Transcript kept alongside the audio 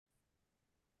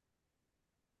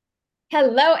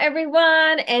Hello,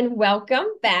 everyone, and welcome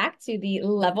back to the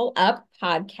Level Up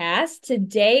podcast.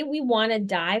 Today, we want to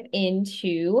dive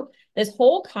into this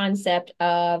whole concept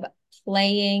of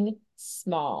playing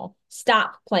small.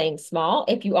 Stop playing small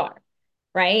if you are,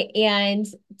 right? And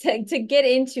to get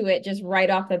into it just right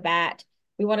off the bat,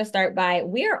 we want to start by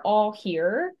we're all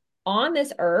here on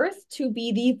this earth to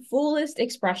be the fullest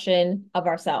expression of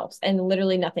ourselves and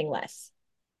literally nothing less.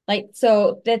 Like,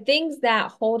 so the things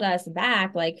that hold us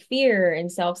back, like fear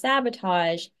and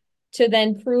self-sabotage, to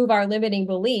then prove our limiting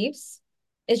beliefs,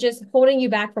 is just holding you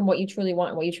back from what you truly want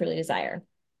and what you truly desire.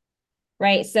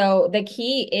 Right. So the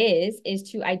key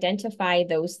is to identify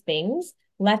those things,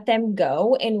 let them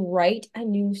go, and write a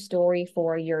new story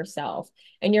for yourself.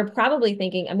 And you're probably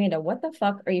thinking, Amanda, what the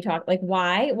fuck are you talking? Like,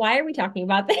 why are we talking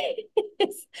about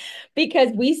this? Because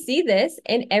we see this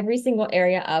in every single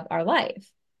area of our life,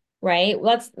 right?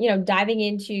 Let's, diving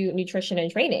into nutrition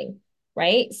and training,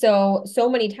 right? So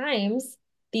many times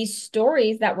these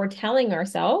stories that we're telling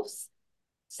ourselves,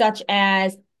 such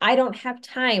as I don't have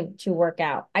time to work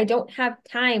out. I don't have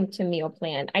time to meal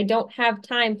plan. I don't have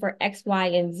time for X, Y,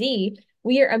 and Z.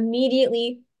 We are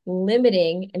immediately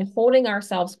limiting and holding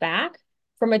ourselves back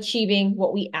from achieving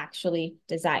what we actually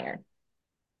desire.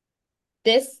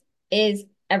 This is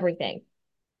everything.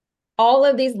 All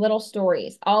of these little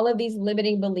stories, all of these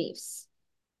limiting beliefs,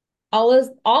 all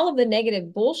of the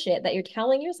negative bullshit that you're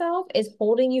telling yourself is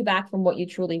holding you back from what you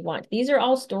truly want. These are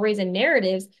all stories and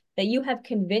narratives that you have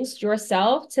convinced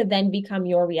yourself to then become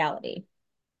your reality.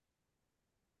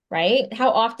 Right?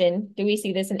 How often do we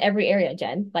see this in every area,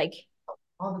 Jen? Like,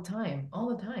 All the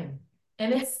time.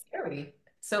 And it's scary.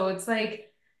 So it's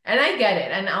like, and I get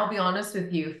it. And I'll be honest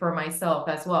with you for myself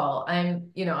as well.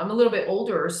 I'm a little bit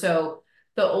older. So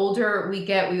the older we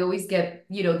get, we always get,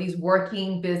 these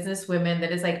working business women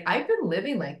that is like, I've been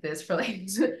living like this for like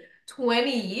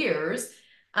 20 years.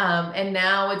 And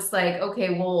now it's like, okay,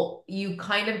 well, you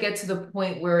kind of get to the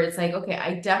point where it's like, okay,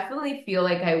 I definitely feel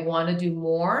like I want to do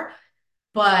more,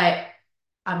 but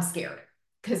I'm scared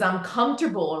because I'm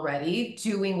comfortable already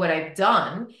doing what I've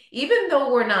done, even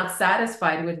though we're not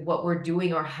satisfied with what we're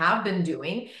doing or have been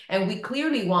doing. And we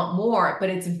clearly want more, but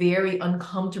it's very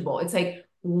uncomfortable. It's like,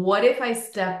 what if I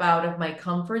step out of my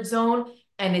comfort zone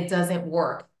and it doesn't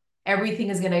work? Everything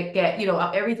is going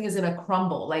to everything is going to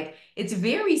crumble. Like it's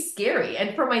very scary.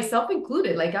 And for myself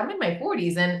included, like I'm in my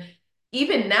 40s and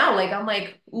even now, like I'm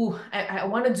like, ooh, I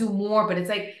want to do more, but it's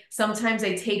like sometimes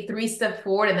I take 3 steps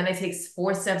forward and then I take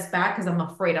 4 steps back because I'm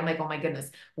afraid. I'm like, oh my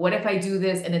goodness, what if I do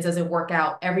this and it doesn't work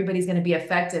out? Everybody's going to be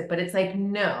affected. But it's like,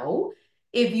 no,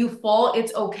 if you fall,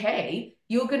 it's okay.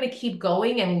 You're going to keep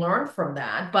going and learn from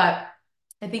that. But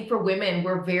I think for women,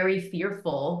 we're very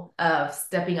fearful of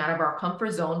stepping out of our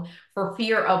comfort zone for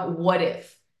fear of what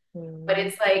if. But mm,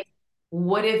 it's like,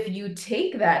 what if you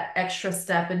take that extra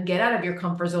step and get out of your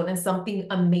comfort zone and something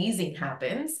amazing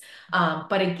happens?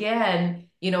 But again,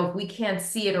 if we can't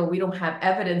see it or we don't have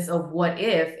evidence of what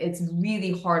if, it's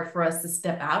really hard for us to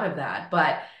step out of that.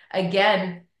 But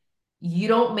again, you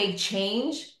don't make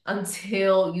change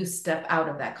until you step out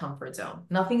of that comfort zone.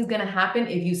 Nothing's going to happen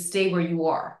if you stay where you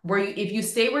are. If you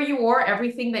stay where you are,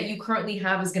 everything that you currently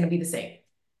have is going to be the same.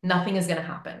 Nothing is going to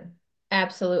happen.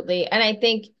 absolutely. And I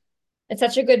think it's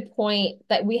such a good point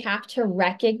that we have to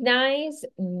recognize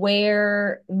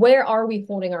where are we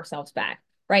holding ourselves back,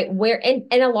 right? And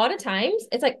a lot of times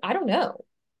it's like, I don't know.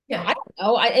 Yeah. I don't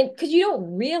know. And because you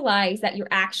don't realize that you're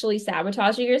actually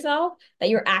sabotaging yourself, that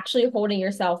you're actually holding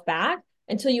yourself back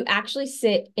until you actually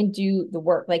sit and do the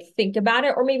work. Like think about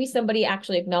it, or maybe somebody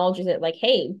actually acknowledges it, like,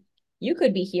 hey, you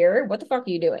could be here. What the fuck are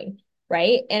you doing?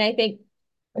 Right. And I think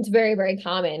it's very, very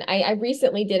common. I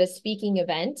recently did a speaking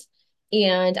event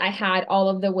and I had all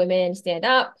of the women stand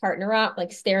up, partner up,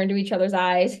 like stare into each other's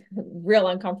eyes, real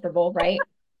uncomfortable, right?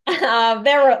 I'm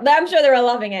sure they were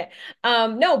loving it.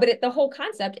 No, but the whole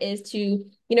concept is to,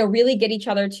 really get each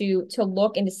other to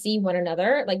look and to see one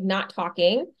another, like not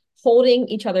talking, holding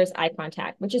each other's eye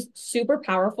contact, which is super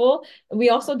powerful. We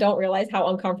also don't realize how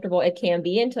uncomfortable it can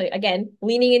be until, again,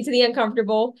 leaning into the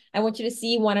uncomfortable. I want you to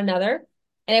see one another.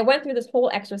 And I went through this whole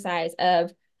exercise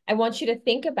of I want you to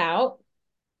think about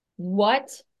what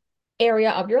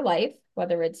area of your life,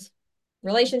 whether it's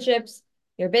relationships,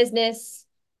 your business,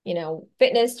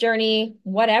 fitness journey,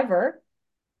 whatever,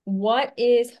 where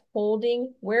is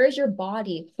your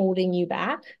body holding you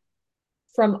back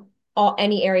from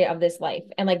any area of this life?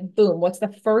 And like, boom, what's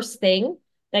the first thing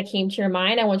that came to your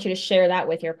mind? I want you to share that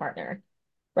with your partner,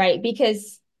 right?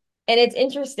 And it's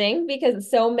interesting because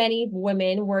so many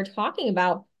women were talking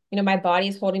about, my body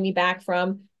is holding me back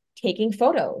from taking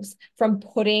photos, from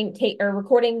recording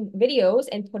videos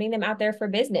and putting them out there for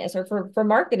business or for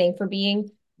marketing, for being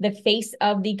the face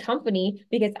of the company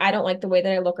because I don't like the way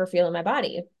that I look or feel in my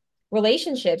body.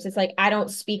 Relationships, it's like I don't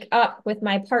speak up with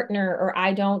my partner, or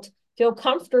I don't feel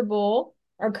comfortable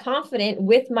or confident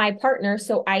with my partner,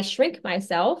 so I shrink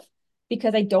myself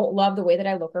because I don't love the way that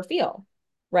I look or feel,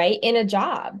 right? In a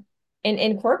job,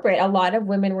 in corporate, a lot of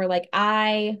women were like,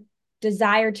 I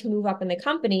desire to move up in the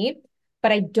company,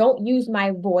 but I don't use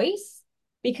my voice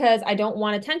because I don't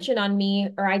want attention on me,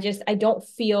 or I don't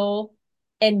feel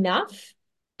enough,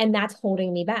 and that's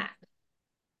holding me back.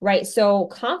 Right? So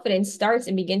confidence starts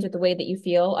and begins with the way that you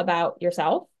feel about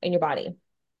yourself and your body.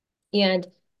 And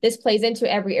this plays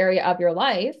into every area of your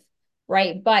life,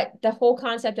 right? But the whole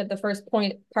concept of the first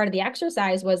part of the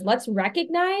exercise was, let's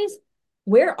recognize,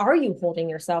 where are you holding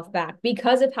yourself back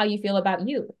because of how you feel about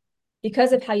you,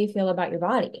 because of how you feel about your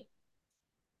body.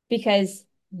 Because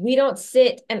we don't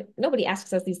sit, and nobody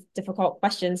asks us these difficult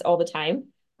questions all the time,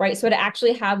 right? So to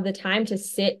actually have the time to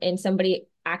sit and somebody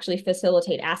actually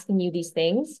facilitate asking you these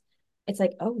things, it's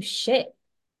like, oh shit,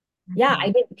 yeah, I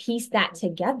didn't piece that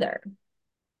together.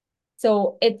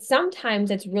 So sometimes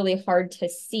it's really hard to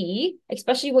see,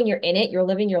 especially when you're in it, you're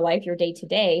living your life, your day to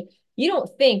day. You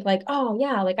don't think like, oh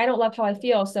yeah, like I don't love how I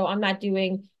feel, so I'm not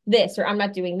doing this or I'm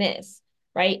not doing this,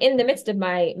 right? In the midst of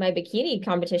my bikini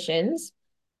competitions,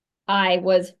 I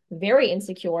was very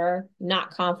insecure, not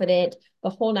confident,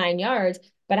 the whole 9 yards,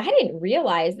 but I didn't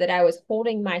realize that I was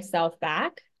holding myself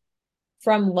back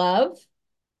from love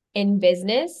in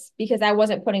business because I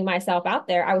wasn't putting myself out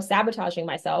there. I was sabotaging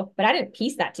myself, but I didn't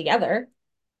piece that together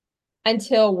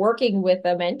until working with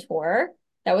a mentor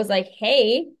that was like,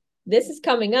 hey, this is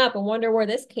coming up. I wonder where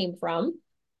this came from.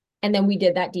 And then we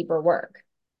did that deeper work,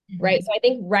 right? So I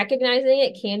think recognizing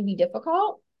it can be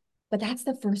difficult, but that's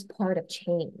the first part of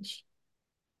change.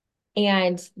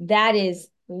 And that is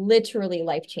literally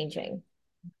life changing.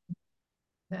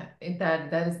 That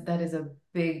is a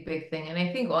big thing. And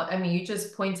I think, well, I mean, you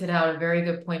just pointed out a very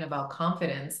good point about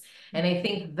confidence. And I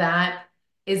think that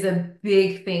is a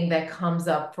big thing that comes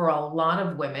up for a lot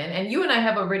of women. And you and I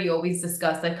have already always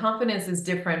discussed that confidence is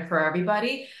different for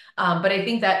everybody. But I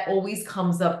think that always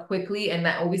comes up quickly, and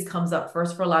that always comes up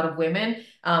first for a lot of women.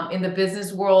 In the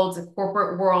business world, the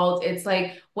corporate world, it's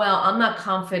like, well, I'm not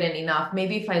confident enough.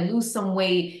 Maybe if I lose some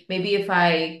weight, maybe if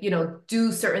I,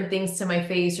 do certain things to my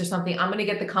face or something, I'm going to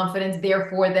get the confidence.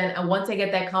 Therefore, then once I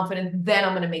get that confidence, then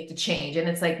I'm going to make the change. And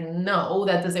it's like, no,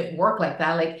 that doesn't work like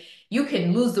that. Like, you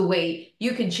can lose the weight,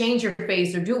 you can change your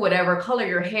face or do whatever, color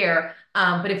your hair.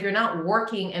 But if you're not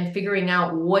working and figuring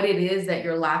out what it is that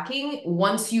you're lacking,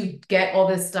 once you get all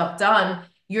this stuff done,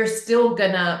 you're still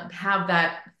gonna have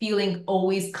that feeling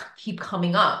always keep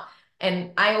coming up.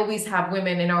 And I always have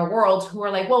women in our world who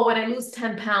are like, well, when I lose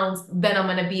 10 pounds, then I'm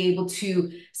going to be able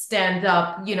to stand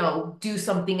up, do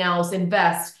something else,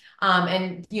 invest,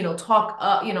 and,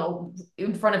 talk,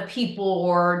 in front of people,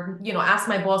 or, ask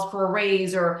my boss for a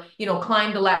raise, or,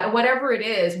 climb the ladder, whatever it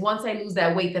is. Once I lose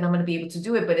that weight, then I'm going to be able to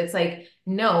do it. But it's like,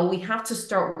 no, we have to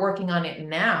start working on it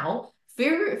now,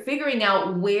 figuring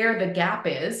out where the gap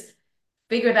is,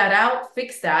 figure that out,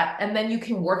 fix that, and then you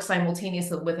can work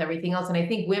simultaneously with everything else. And I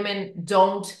think women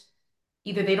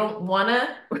either they don't want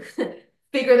to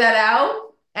figure that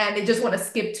out, and they just want to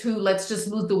skip to, let's just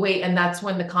lose the weight. And that's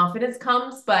when the confidence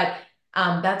comes. But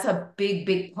that's a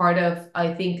big part of,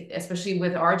 I think, especially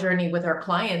with our journey with our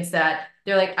clients, that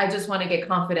they're like, I just want to get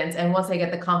confidence. And once I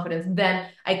get the confidence, then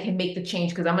I can make the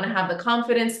change, because I'm going to have the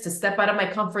confidence to step out of my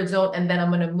comfort zone, and then I'm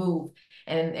going to move.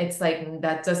 And it's like,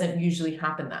 that doesn't usually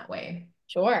happen that way.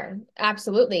 Sure,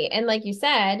 absolutely. And like you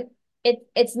said,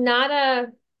 it's not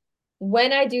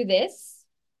when I do this,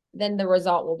 then the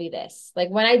result will be this. Like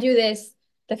when I do this,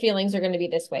 the feelings are going to be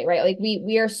this way, right? Like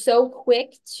we are so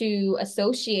quick to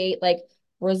associate like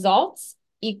results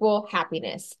equal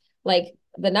happiness. Like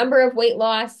the number of weight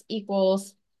loss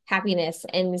equals happiness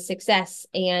and success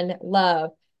and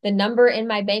love. The number in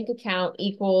my bank account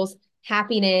equals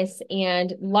happiness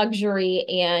and luxury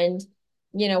and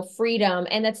freedom.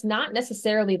 And that's not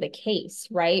necessarily the case,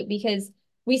 right? Because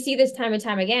we see this time and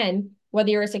time again, whether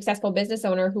you're a successful business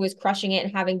owner who is crushing it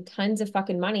and having tons of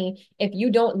fucking money, if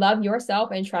you don't love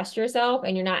yourself and trust yourself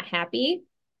and you're not happy,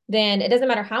 then it doesn't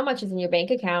matter how much is in your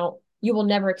bank account, you will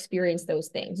never experience those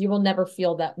things. You will never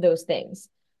feel those things,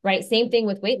 right? Same thing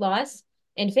with weight loss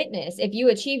and fitness. If you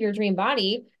achieve your dream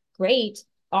body, great,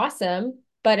 awesome.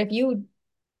 But if you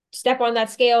step on that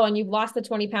scale and you've lost the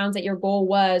 20 pounds that your goal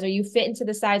was, or you fit into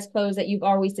the size clothes that you've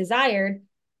always desired,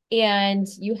 and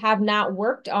you have not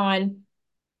worked on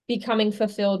becoming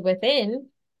fulfilled within,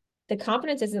 the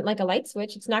confidence isn't like a light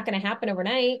switch. It's not going to happen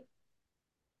overnight.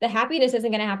 The happiness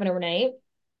isn't going to happen overnight,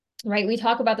 right? We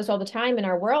talk about this all the time in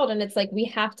our world, and it's like we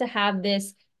have to have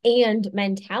this and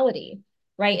mentality,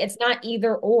 right? It's not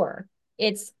either or.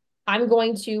 It's I'm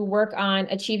going to work on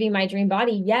achieving my dream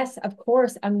body. Yes, of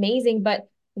course, amazing, but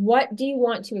what do you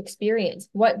want to experience?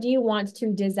 What do you want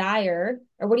to desire,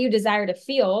 or what do you desire to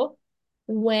feel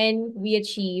when we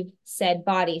achieve said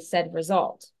body, said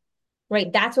result?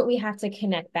 Right? That's what we have to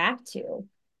connect back to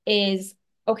is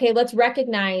okay, let's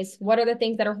recognize what are the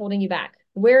things that are holding you back.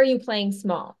 Where are you playing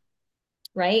small?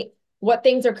 Right? What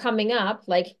things are coming up,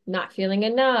 like not feeling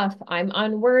enough, I'm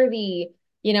unworthy,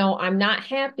 I'm not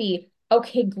happy.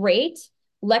 Okay, great.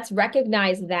 Let's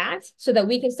recognize that so that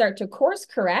we can start to course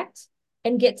correct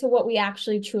and get to what we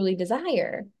actually truly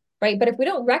desire. Right. But if we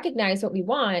don't recognize what we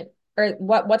want or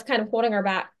what's kind of holding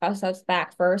ourselves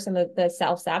back first and the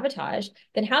self-sabotage,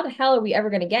 then how the hell are we ever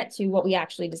going to get to what we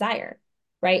actually desire?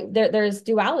 Right. There's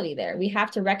duality there. We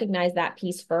have to recognize that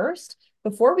piece first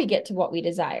before we get to what we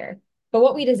desire. But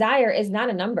what we desire is not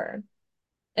a number.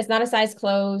 It's not a size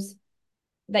clothes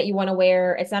that you want to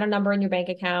wear. It's not a number in your bank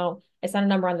account. It's not a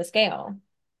number on the scale,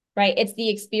 right? It's the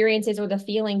experiences or the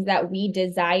feelings that we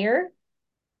desire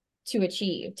to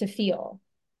achieve, to feel.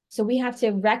 So we have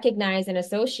to recognize and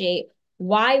associate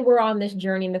why we're on this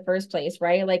journey in the first place,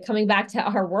 right? Like coming back to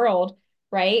our world,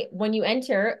 right? When you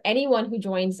enter, anyone who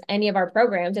joins any of our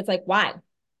programs, it's like, why?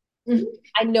 Mm-hmm.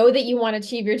 I know that you want to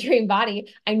achieve your dream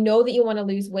body. I know that you want to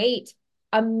lose weight.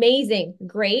 Amazing.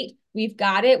 Great. We've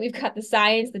got it. We've got the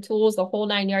science, the tools, the whole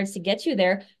 9 yards to get you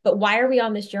there. But why are we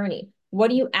on this journey? What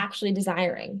are you actually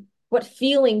desiring? What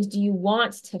feelings do you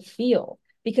want to feel?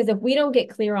 Because if we don't get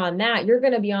clear on that, you're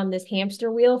going to be on this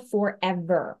hamster wheel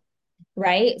forever,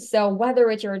 right? So whether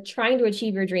it's you're trying to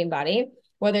achieve your dream body,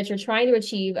 whether it's you're trying to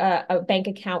achieve a bank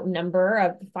account number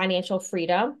of financial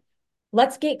freedom,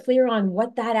 let's get clear on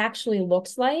what that actually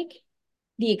looks like,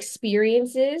 the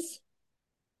experiences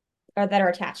that are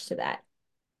attached to that.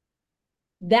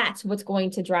 That's what's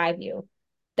going to drive you.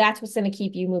 That's what's going to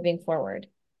keep you moving forward,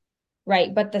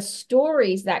 right? But the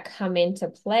stories that come into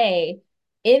play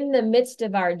in the midst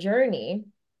of our journey,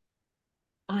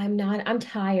 I'm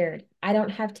tired. I don't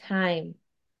have time.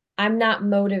 I'm not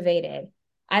motivated.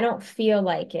 I don't feel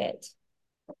like it.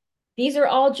 These are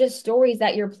all just stories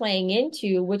that you're playing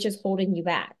into, which is holding you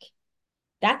back.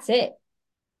 That's it.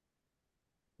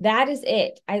 That is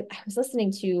it. I was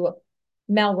listening to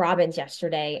Mel Robbins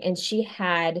yesterday, and she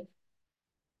had,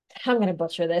 I'm going to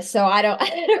butcher this, so I don't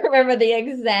remember the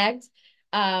exact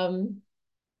um,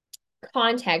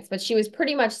 context, but she was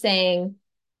pretty much saying,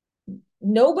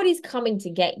 nobody's coming to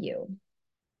get you.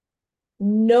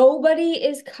 Nobody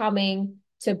is coming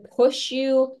to push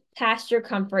you past your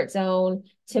comfort zone,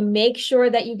 to make sure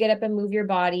that you get up and move your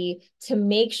body, to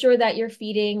make sure that you're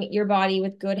feeding your body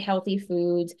with good, healthy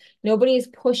foods. Nobody is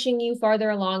pushing you farther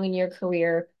along in your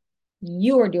career.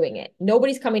 You are doing it.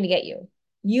 Nobody's coming to get you.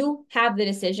 You have the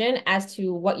decision as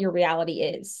to what your reality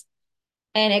is.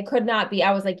 And it could not be.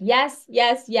 I was like, yes,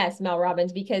 yes, yes, Mel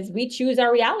Robbins, because we choose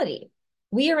our reality.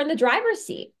 We are in the driver's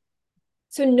seat.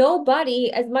 So nobody,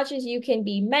 as much as you can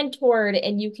be mentored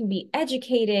and you can be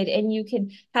educated and you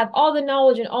can have all the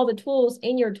knowledge and all the tools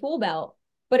in your tool belt,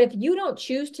 but if you don't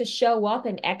choose to show up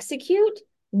and execute,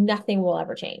 nothing will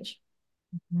ever change.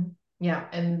 Yeah,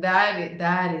 and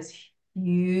that is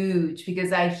huge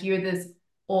because I hear this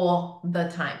all the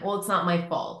time. Well, it's not my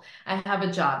fault. I have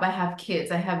a job, I have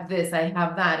kids, I have this, I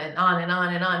have that, and on and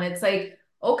on and on. It's like,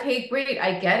 okay, great,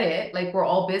 I get it. Like we're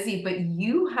all busy, but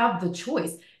you have the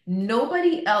choice.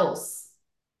 Nobody else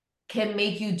can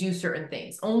make you do certain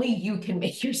things. Only you can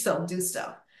make yourself do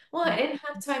stuff. Well, I didn't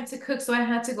have time to cook, so I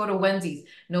had to go to Wendy's.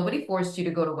 Nobody forced you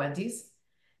to go to Wendy's.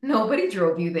 Nobody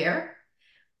drove you there.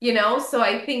 So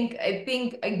I think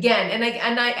again, and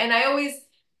I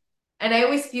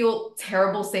always feel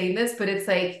terrible saying this, but it's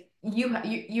like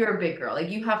you're a big girl. Like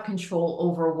you have control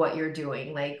over what you're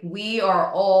doing. Like we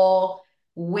are all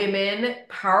women,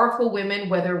 powerful women,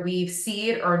 whether we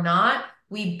see it or not.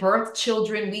 We birth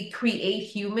children, we create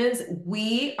humans.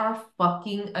 We are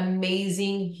fucking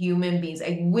amazing human beings.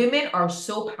 Like women are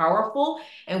so powerful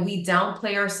and we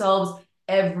downplay ourselves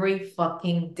every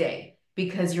fucking day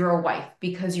because you're a wife,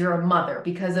 because you're a mother,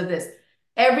 because of this.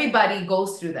 Everybody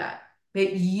goes through that.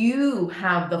 But you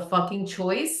have the fucking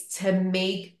choice to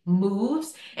make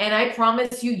moves. And I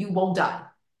promise you, you won't die.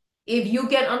 If you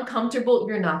get uncomfortable,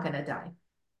 you're not going to die.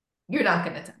 You're not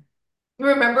going to die.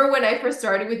 Remember when I first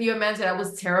started with you, Amanda, I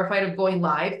was terrified of going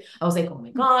live. I was like, oh my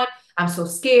God, I'm so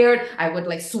scared. I would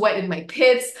like sweat in my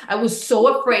pits. I was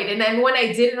so afraid. And then when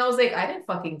I did it, I was like, I didn't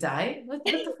fucking die. What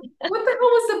the hell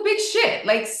was the big shit?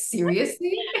 Like,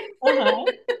 seriously? Uh-huh.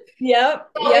 Yep.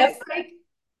 So Yep. it's like,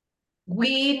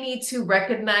 we need to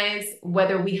recognize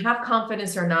whether we have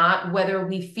confidence or not, whether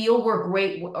we feel we're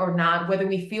great or not, whether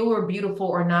we feel we're beautiful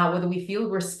or not, whether we feel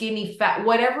we're skinny, fat,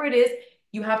 whatever it is,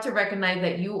 you have to recognize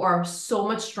that you are so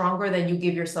much stronger than you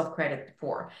give yourself credit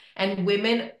for. And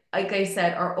women, like I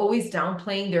said, are always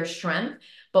downplaying their strength.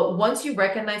 But once you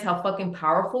recognize how fucking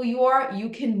powerful you are, you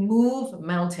can move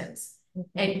mountains. Mhm.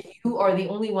 And you are the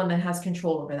only one that has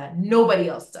control over that. Nobody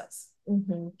else does.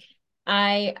 Mhm.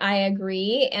 I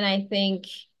agree, and I think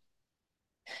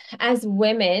as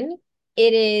women,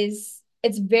 it's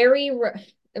very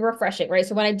refreshing, right?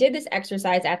 So when I did this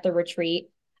exercise at the retreat,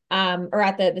 or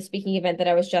at the speaking event that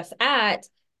I was just at,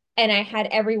 and I had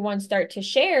everyone start to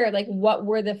share like what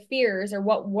were the fears or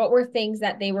what were things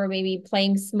that they were maybe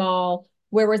playing small,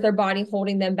 where was their body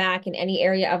holding them back in any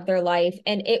area of their life,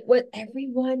 and it was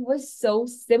everyone was so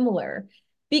similar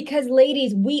because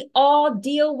ladies, we all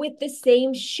deal with the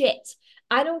same shit.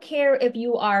 I don't care if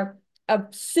you are a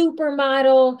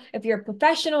supermodel, if you're a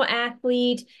professional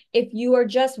athlete, if you are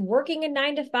just working a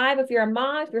 9 to 5, if you're a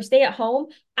mom, if you're stay at home,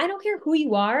 I don't care who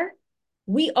you are.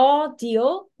 We all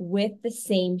deal with the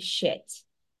same shit,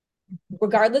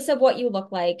 regardless of what you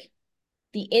look like.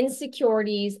 The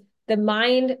insecurities, the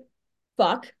mind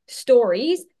fuck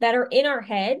stories that are in our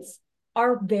heads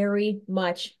are very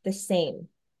much the same.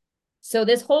 So,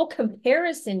 this whole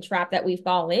comparison trap that we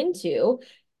fall into,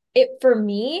 it for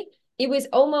me, it was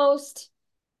almost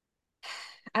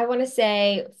I want to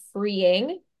say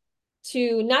freeing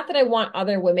to not that I want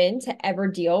other women to ever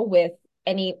deal with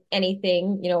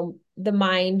anything, the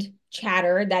mind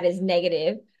chatter that is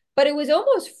negative, but it was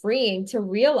almost freeing to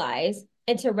realize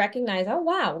and to recognize, oh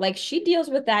wow, like she deals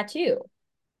with that too.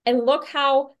 And look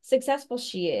how successful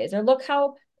she is, or look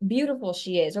how beautiful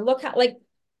she is, or look how like,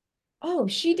 oh,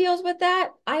 she deals with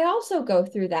that. I also go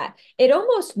through that. It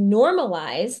almost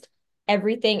normalized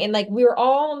everything. And like we were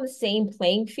all on the same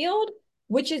playing field,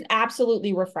 which is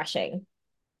absolutely refreshing.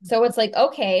 So it's like,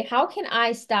 okay, how can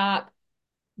I stop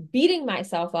beating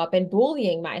myself up and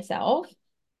bullying myself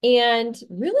and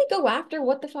really go after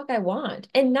what the fuck I want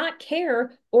and not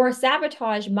care or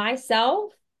sabotage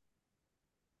myself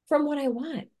from what I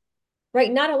want,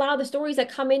 right? Not allow the stories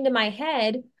that come into my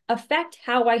head affect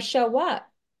how I show up,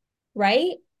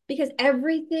 right? Because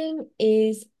everything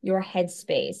is your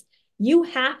headspace. You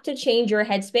have to change your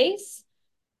headspace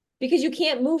because you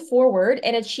can't move forward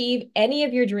and achieve any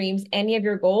of your dreams, any of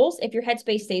your goals if your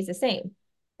headspace stays the same.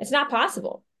 It's not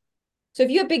possible. So if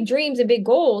you have big dreams and big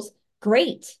goals,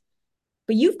 great.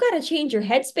 But you've got to change your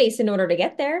headspace in order to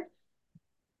get there.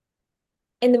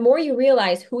 And the more you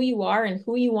realize who you are and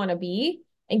who you want to be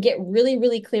and get really,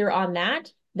 really clear on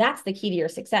that, that's the key to your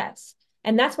success.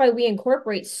 And that's why we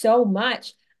incorporate so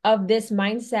much of this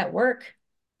mindset work,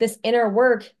 this inner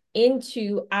work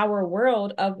into our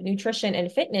world of nutrition and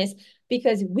fitness,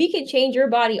 because we can change your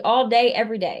body all day,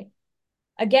 every day.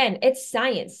 Again, it's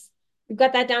science. We've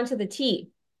got that down to the T.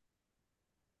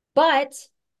 But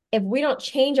if we don't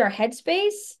change our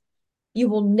headspace, you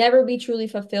will never be truly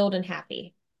fulfilled and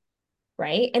happy,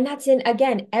 right? And that's in,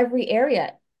 again, every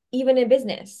area, even in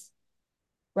business,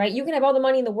 right? You can have all the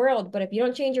money in the world, but if you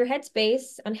don't change your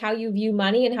headspace on how you view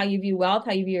money and how you view wealth,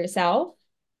 how you view yourself,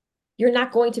 you're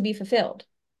not going to be fulfilled,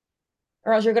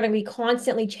 or else you're going to be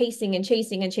constantly chasing and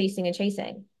chasing and chasing and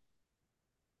chasing.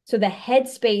 So the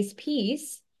headspace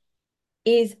piece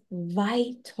is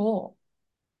vital.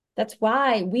 That's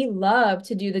why we love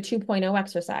to do the 2.0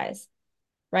 exercise,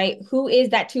 right? Who is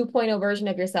that 2.0 version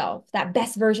of yourself, that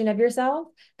best version of yourself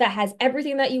that has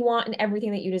everything that you want and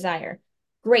everything that you desire?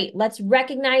 Great. Let's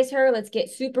recognize her. Let's get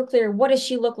super clear. What does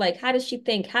she look like? How does she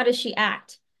think? How does she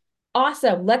act?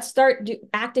 Awesome. Let's start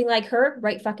acting like her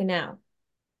right fucking now.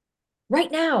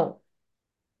 Right now.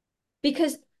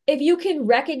 Because if you can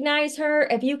recognize her,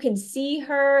 if you can see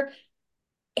her,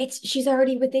 she's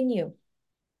already within you.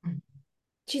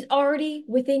 She's already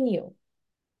within you.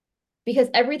 Because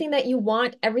everything that you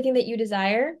want, everything that you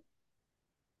desire,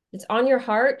 it's on your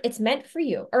heart, it's meant for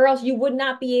you, or else you would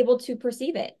not be able to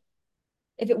perceive it.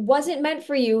 If it wasn't meant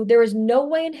for you, there is no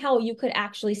way in hell you could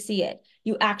actually see it.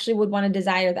 You actually would want to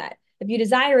desire that. If you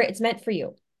desire it, it's meant for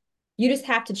you. You just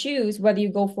have to choose whether you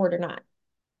go for it or not.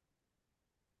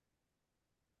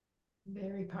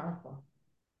 Very powerful.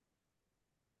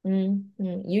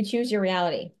 You choose your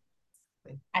reality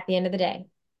at the end of the day.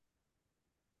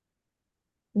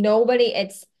 Nobody,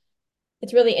 it's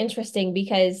really interesting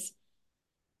because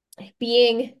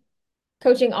being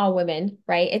coaching all women,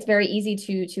 right? It's very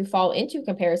easy to fall into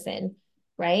comparison,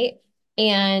 right?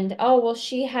 And oh, well,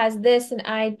 she has this and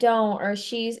I don't, or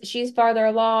she's farther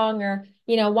along, or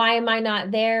why am I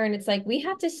not there? And it's like we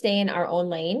have to stay in our own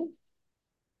lane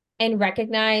and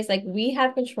recognize like we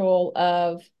have control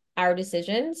of our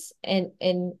decisions and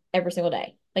every single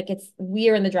day. Like we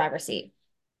are in the driver's seat,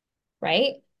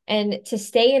 right? And to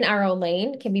stay in our own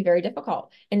lane can be very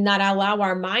difficult and not allow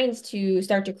our minds to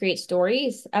start to create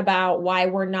stories about why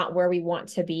we're not where we want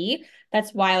to be.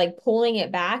 That's why, like, pulling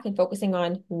it back and focusing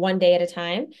on one day at a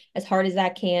time, as hard as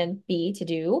that can be to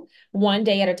do, one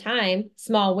day at a time,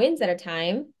 small wins at a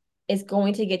time, is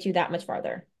going to get you that much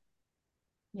farther.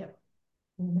 Yep.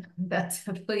 That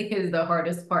definitely is the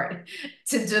hardest part,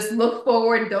 to just look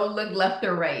forward, don't look left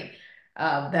or right.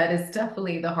 That is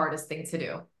definitely the hardest thing to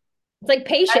do. It's like That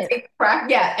patience. takes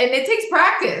yeah, and it takes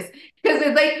practice because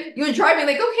it's like you're driving,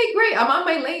 like, okay, great, I'm on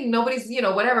my lane, nobody's,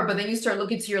 whatever. But then you start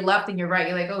looking to your left and your right,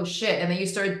 you're like, oh shit, and then you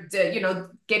start,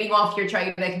 getting off your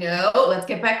track. You're like, no, let's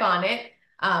get back on it.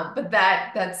 But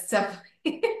that's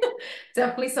definitely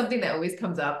definitely something that always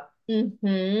comes up.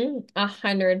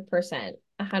 100%.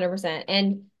 100%.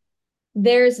 And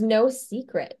there's no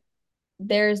secret.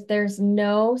 There's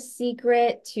no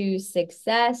secret to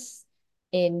success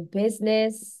in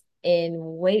business, in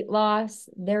weight loss.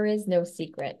 There is no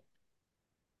secret.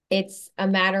 It's a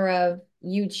matter of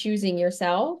you choosing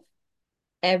yourself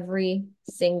every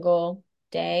single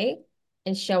day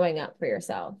and showing up for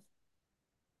yourself.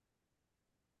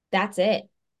 That's it.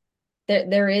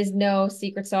 There is no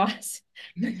secret sauce.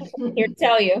 Here to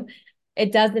tell you,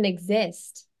 it doesn't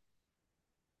exist.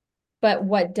 But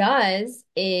what does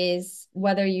is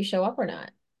whether you show up or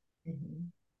not.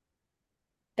 Mhm.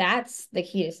 That's the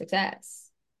key to success.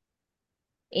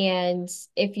 And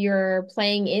if you're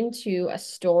playing into a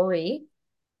story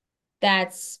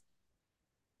that's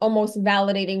almost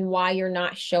validating why you're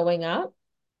not showing up,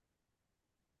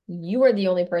 you are the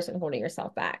only person holding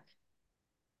yourself back.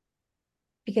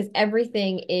 Because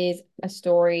everything is a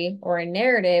story or a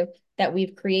narrative that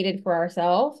we've created for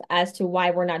ourselves as to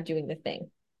why we're not doing the thing.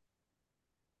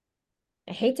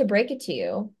 I hate to break it to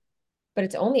you, but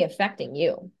it's only affecting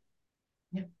you.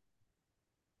 Yeah.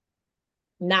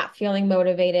 Not feeling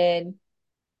motivated,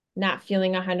 not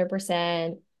feeling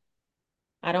 100%.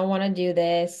 I don't want to do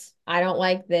this. I don't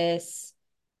like this.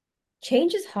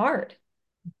 Change is hard.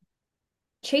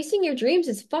 Chasing your dreams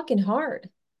is fucking hard.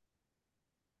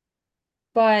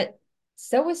 But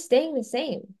so is staying the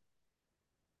same,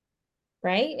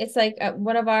 right? It's like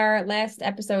one of our last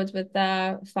episodes with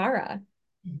Farah.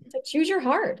 It's like choose your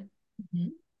hard.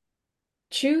 Mhm.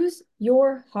 Choose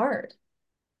your hard.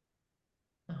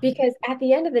 Mhm. Because at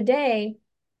the end of the day,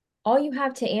 all you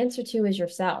have to answer to is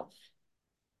yourself.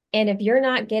 And if you're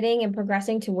not getting and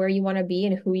progressing to where you want to be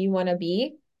and who you want to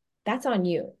be, that's on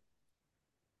you.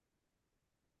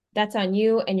 That's on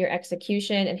you and your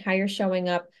execution and how you're showing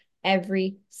up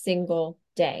every single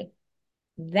day.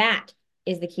 That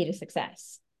is the key to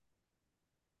success.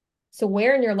 So,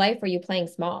 where in your life are you playing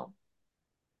small?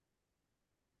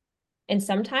 And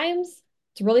sometimes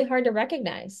it's really hard to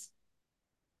recognize.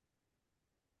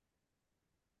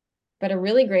 But a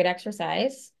really great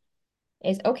exercise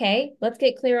is okay, let's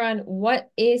get clear on what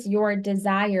is your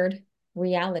desired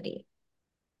reality?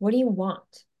 What do you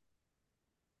want?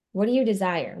 What do you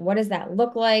desire? What does that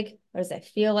look like? What does that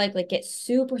feel like? Like, get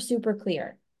super, super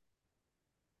clear.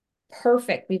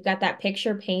 Perfect. We've got that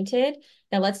picture painted.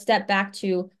 Now let's step back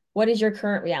to what is your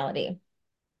current reality?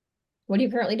 What are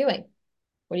you currently doing?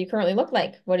 What do you currently look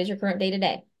like? What is your current day to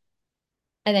day?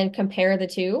 And then compare the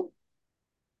two.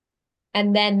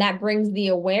 And then that brings the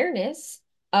awareness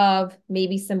of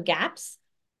maybe some gaps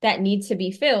that need to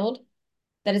be filled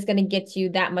that is going to get you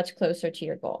that much closer to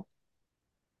your goal.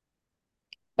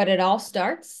 But it all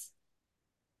starts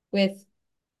with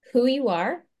who you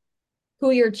are,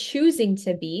 who you're choosing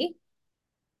to be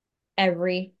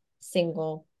every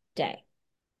single day.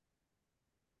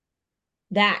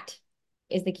 That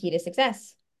is the key to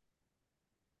success.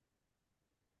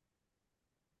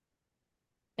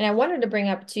 And I wanted to bring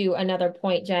up to another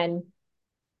point, Jen,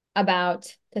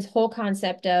 about this whole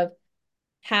concept of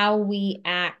how we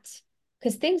act,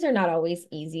 because things are not always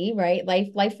easy, right?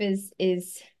 Life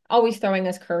is always throwing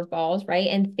us curveballs, right?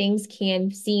 And things can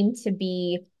seem to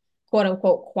be quote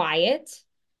unquote quiet,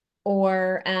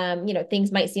 or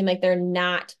things might seem like they're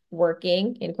not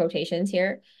working in quotations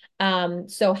here.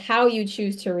 So how you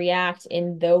choose to react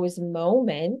in those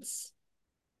moments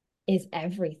is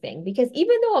everything, because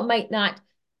even though it might not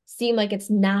seem like it's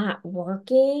not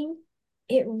working,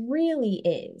 it really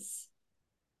is,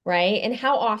 right? And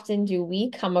how often do we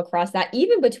come across that,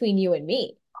 even between you and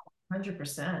me?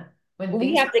 100%. When We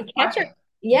things have are to catch our, quiet.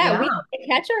 yeah, Yeah. we have to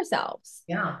catch ourselves.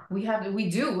 Yeah, we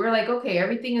do. We're like, okay,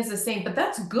 everything is the same, but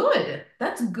that's good.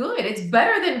 That's good. It's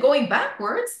better than going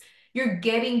backwards. You're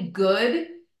getting good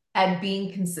at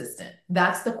being consistent.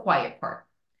 That's the quiet part.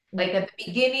 Like at the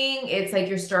beginning, it's like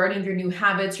you're starting your new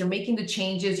habits, you're making the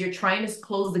changes, you're trying to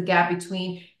close the gap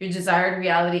between your desired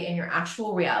reality and your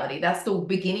actual reality. That's the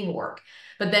beginning work.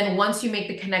 But then once you make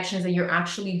the connections and you're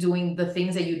actually doing the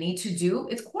things that you need to do,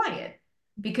 it's quiet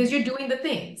because you're doing the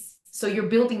things. So you're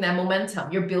building that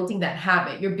momentum, you're building that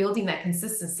habit, you're building that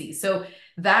consistency. So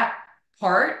that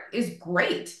part is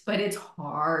great, but it's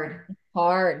hard.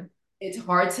 Hard. It's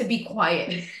hard to be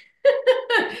quiet.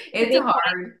 To It's be quiet.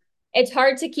 hard. It's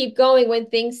hard to keep going when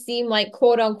things seem like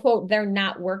quote unquote they're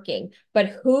not working. But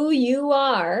who you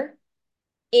are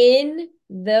in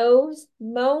those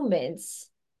moments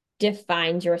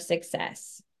defines your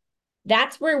success.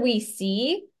 That's where we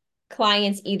see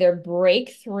clients either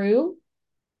break through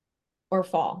or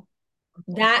fall.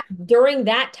 That during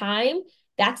that time,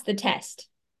 that's the test.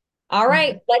 All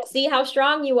right, let's see how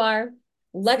strong you are.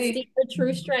 Let's see See your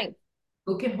true strength.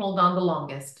 who can hold on the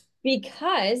longest.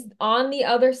 Because on the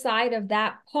other side of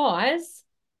that pause,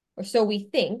 or so we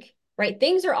think, right?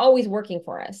 Things are always working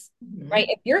for us, right?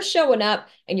 Mhm. If you're showing up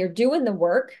and you're doing the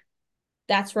work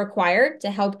that's required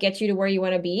to help get you to where you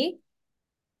want to be,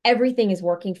 everything is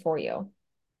working for you,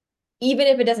 even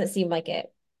if it doesn't seem like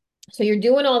it. So you're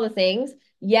doing all the things,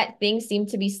 yet things seem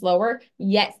to be slower,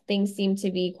 yet things seem to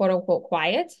be quote unquote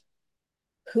quiet.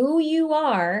 Who you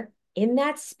are in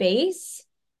that space,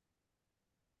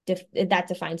 that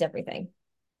defines everything.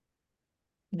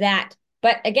 That,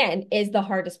 but again, is the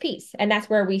hardest piece. And that's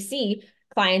where we see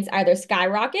clients either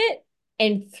skyrocket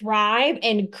and thrive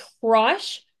and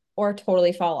crush or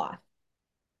totally fall off.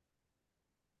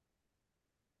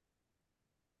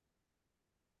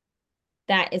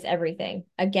 That is everything.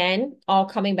 Again, all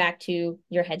coming back to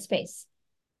your headspace.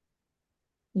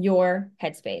 Your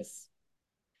headspace.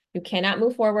 You cannot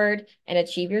move forward and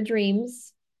achieve your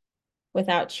dreams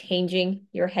without changing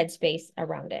your headspace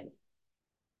around it.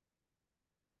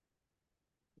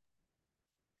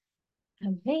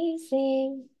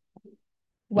 Amazing.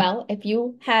 Well, if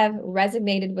you have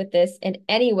resonated with this in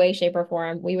any way, shape, or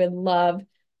form, we would love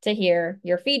to hear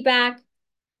your feedback.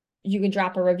 You can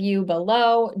drop a review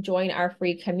below, join our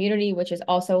free community, which is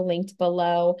also linked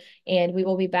below. And we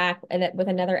will be back with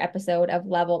another episode of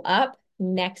Level Up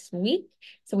next week.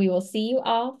 So we will see you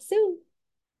all soon.